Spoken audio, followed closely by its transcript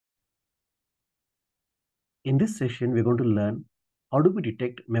In this session, we're going to learn how do we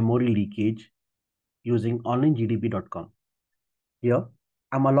detect memory leakage using onlinegdb.com. Here,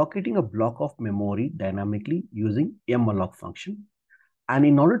 I'm allocating a block of memory dynamically using malloc function. And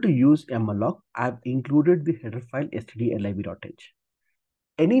in order to use malloc, I've included the header file stdlib.h.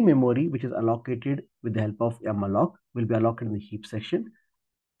 Any memory which is allocated with the help of malloc will be allocated in the heap section,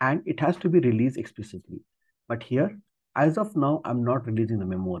 and it has to be released explicitly. But here, as of now, I'm not releasing the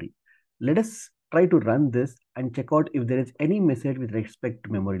memory. Let us try to run this and check out if there is any message with respect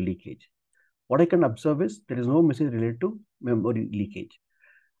to memory leakage. What I can observe is there is no message related to memory leakage.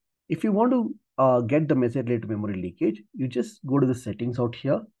 If you want to get the message related to memory leakage, you just go to the settings out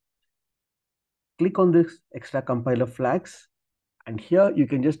here, click on this extra compiler flags, and here you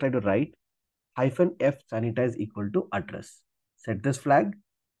can just try to write -f sanitize equal to address. Set this flag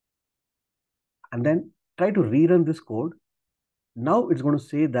and then try to rerun this code. Now it's going to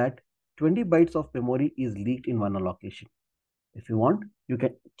say that 20 bytes of memory is leaked in one allocation. If you want, you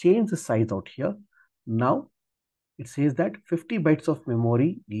can change the size out here. Now it says that 50 bytes of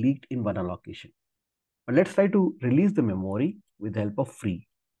memory leaked in one allocation. But let's try to release the memory with the help of free.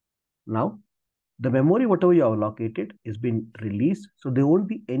 Now the memory whatever you have allocated is been released, so there won't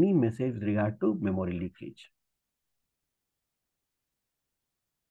be any message with regard to memory leakage.